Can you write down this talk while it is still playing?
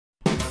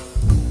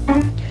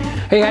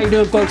Hey, how you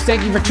doing, folks?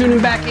 Thank you for tuning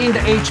back into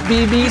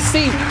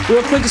HBBC.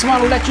 Real quick, just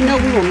want to let you know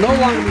we will no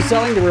longer be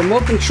selling the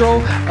remote control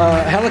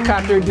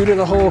helicopter due to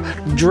the whole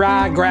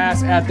dry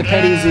grass at the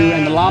petting zoo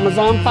and the llamas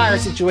on fire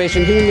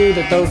situation. Who knew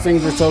that those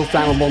things were so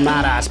flammable?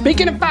 Not I.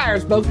 Speaking of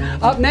fires, folks,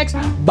 up next,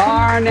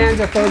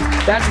 Bonanza, folks.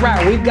 That's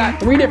right, we've got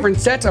 3 different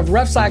sets of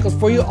rough cycles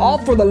for you, all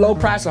for the low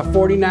price of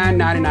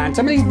 $49.99.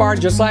 Some of these bars,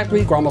 just last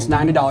week, were almost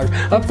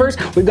 $90. Up first,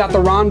 we've got the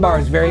Ron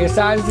bars, various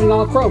sizes and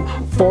all chrome,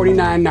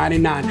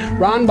 $49.99.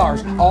 Ron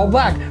bars, all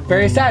black,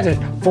 various sizes,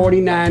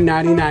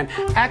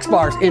 $49.99. Axe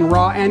bars in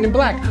raw and in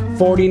black,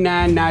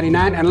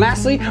 $49.99. And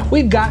lastly,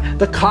 we've got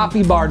the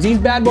coffee bars. These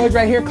bad boys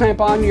right here clamp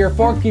onto your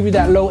fork, give you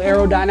that low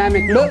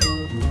aerodynamic look.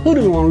 Who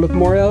doesn't want to look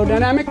more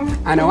aerodynamic?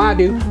 I know I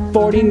do.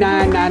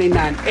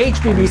 $49.99.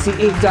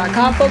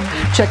 HBBCinc.com,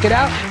 folks. Check it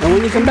out. And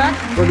when you come back,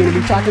 we're going to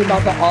be talking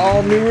about the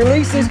all new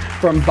releases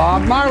from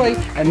Bob Marley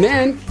and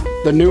then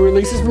the new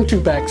releases from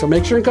Tupac. So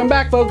make sure and come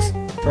back, folks.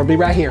 We'll be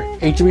right here.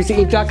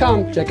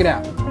 HBBCinc.com. Check it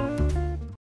out.